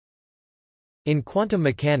In quantum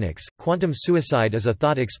mechanics, quantum suicide is a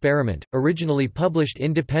thought experiment, originally published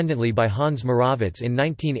independently by Hans Moravec in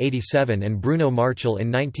 1987 and Bruno Marchal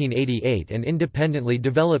in 1988 and independently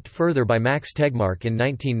developed further by Max Tegmark in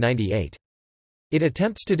 1998. It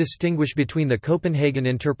attempts to distinguish between the Copenhagen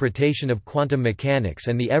interpretation of quantum mechanics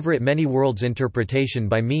and the Everett many-worlds interpretation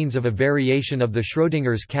by means of a variation of the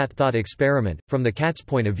Schrödinger's cat thought experiment, from the cat's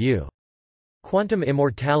point of view. Quantum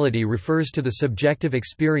immortality refers to the subjective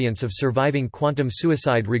experience of surviving quantum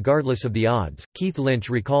suicide regardless of the odds. Keith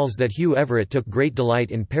Lynch recalls that Hugh Everett took great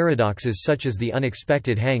delight in paradoxes such as the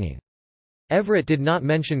unexpected hanging. Everett did not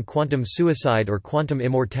mention quantum suicide or quantum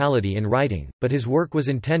immortality in writing, but his work was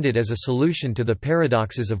intended as a solution to the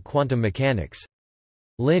paradoxes of quantum mechanics.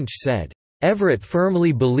 Lynch said, Everett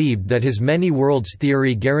firmly believed that his many-worlds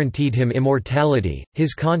theory guaranteed him immortality.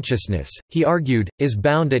 His consciousness, he argued, is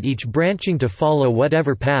bound at each branching to follow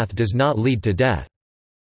whatever path does not lead to death.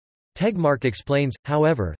 Tegmark explains,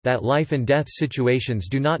 however, that life and death situations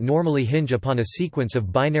do not normally hinge upon a sequence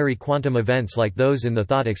of binary quantum events like those in the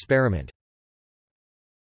thought experiment.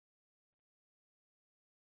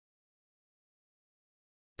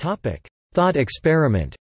 Thought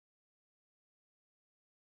experiment.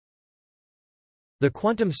 The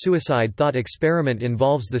quantum suicide thought experiment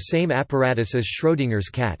involves the same apparatus as Schrödinger's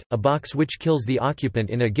cat, a box which kills the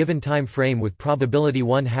occupant in a given time frame with probability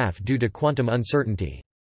 1/2 due to quantum uncertainty.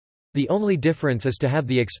 The only difference is to have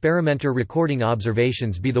the experimenter recording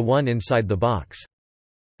observations be the one inside the box.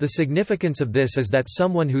 The significance of this is that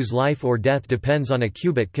someone whose life or death depends on a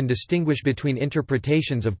qubit can distinguish between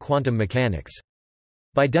interpretations of quantum mechanics.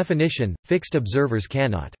 By definition, fixed observers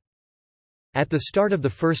cannot. At the start of the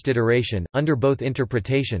first iteration, under both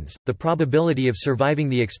interpretations, the probability of surviving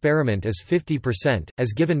the experiment is 50%,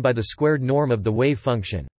 as given by the squared norm of the wave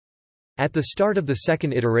function. At the start of the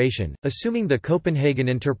second iteration, assuming the Copenhagen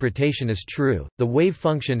interpretation is true, the wave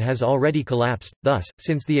function has already collapsed, thus,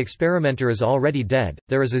 since the experimenter is already dead,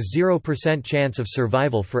 there is a 0% chance of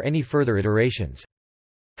survival for any further iterations.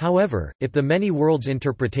 However, if the many-worlds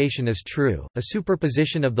interpretation is true, a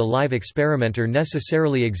superposition of the live experimenter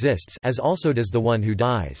necessarily exists, as also does the one who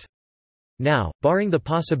dies. Now, barring the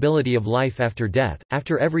possibility of life after death,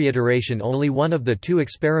 after every iteration only one of the two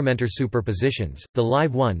experimenter superpositions, the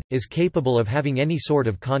live one, is capable of having any sort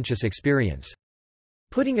of conscious experience.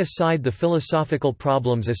 Putting aside the philosophical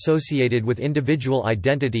problems associated with individual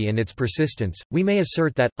identity and its persistence, we may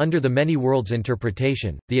assert that, under the many-worlds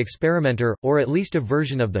interpretation, the experimenter, or at least a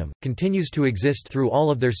version of them, continues to exist through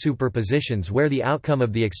all of their superpositions where the outcome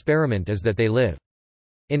of the experiment is that they live.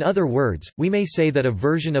 In other words, we may say that a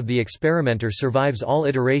version of the experimenter survives all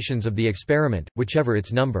iterations of the experiment, whichever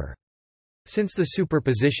its number. Since the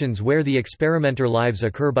superpositions where the experimenter lives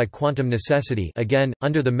occur by quantum necessity, again,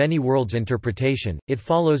 under the many-worlds interpretation, it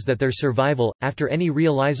follows that their survival, after any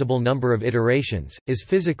realizable number of iterations, is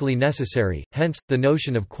physically necessary, hence, the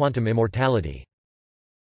notion of quantum immortality.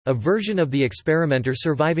 A version of the experimenter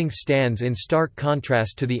surviving stands in stark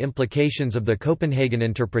contrast to the implications of the Copenhagen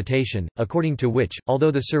interpretation, according to which, although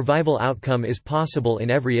the survival outcome is possible in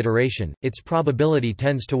every iteration, its probability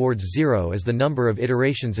tends towards zero as the number of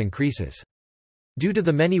iterations increases. Due to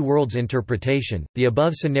the many-worlds interpretation, the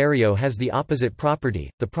above scenario has the opposite property.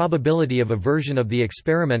 The probability of a version of the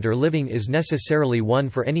experimenter living is necessarily 1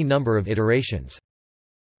 for any number of iterations.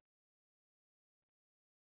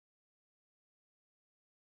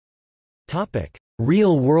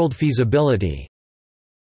 Real-world feasibility.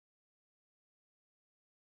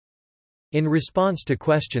 In response to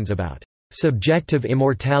questions about subjective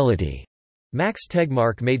immortality, Max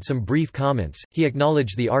Tegmark made some brief comments. He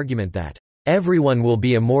acknowledged the argument that everyone will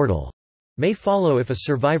be immortal may follow if a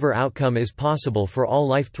survivor outcome is possible for all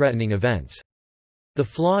life-threatening events. The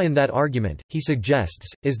flaw in that argument, he suggests,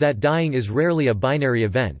 is that dying is rarely a binary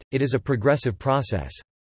event, it is a progressive process.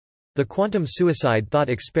 The quantum suicide thought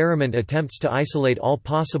experiment attempts to isolate all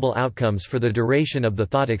possible outcomes for the duration of the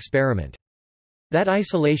thought experiment. That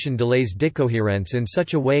isolation delays decoherence in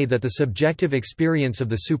such a way that the subjective experience of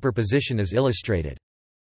the superposition is illustrated.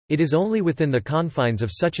 It is only within the confines of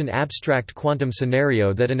such an abstract quantum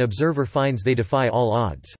scenario that an observer finds they defy all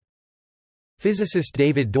odds. Physicist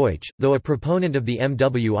David Deutsch, though a proponent of the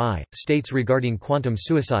MWI, states regarding quantum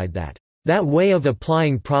suicide that way of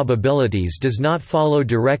applying probabilities does not follow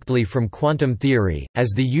directly from quantum theory, as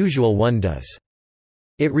the usual one does.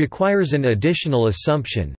 It requires an additional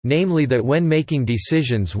assumption, namely that when making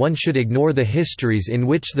decisions one should ignore the histories in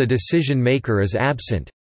which the decision maker is absent.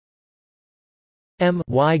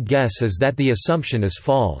 My guess is that the assumption is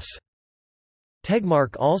false.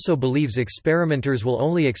 Tegmark also believes experimenters will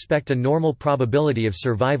only expect a normal probability of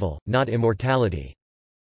survival, not immortality.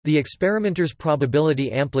 The experimenter's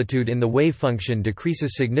probability amplitude in the wave function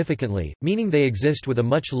decreases significantly, meaning they exist with a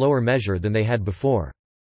much lower measure than they had before.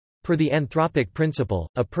 Per the anthropic principle,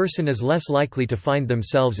 a person is less likely to find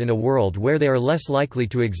themselves in a world where they are less likely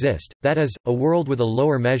to exist, that is, a world with a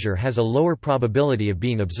lower measure has a lower probability of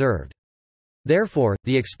being observed. Therefore,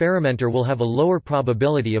 the experimenter will have a lower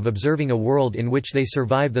probability of observing a world in which they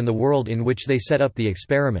survive than the world in which they set up the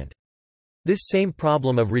experiment. This same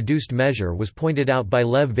problem of reduced measure was pointed out by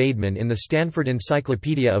Lev Vaidman in the Stanford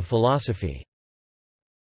Encyclopedia of Philosophy.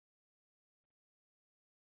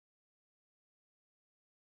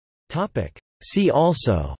 See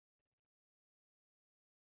also: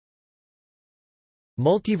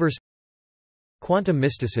 Multiverse, Quantum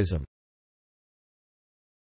mysticism.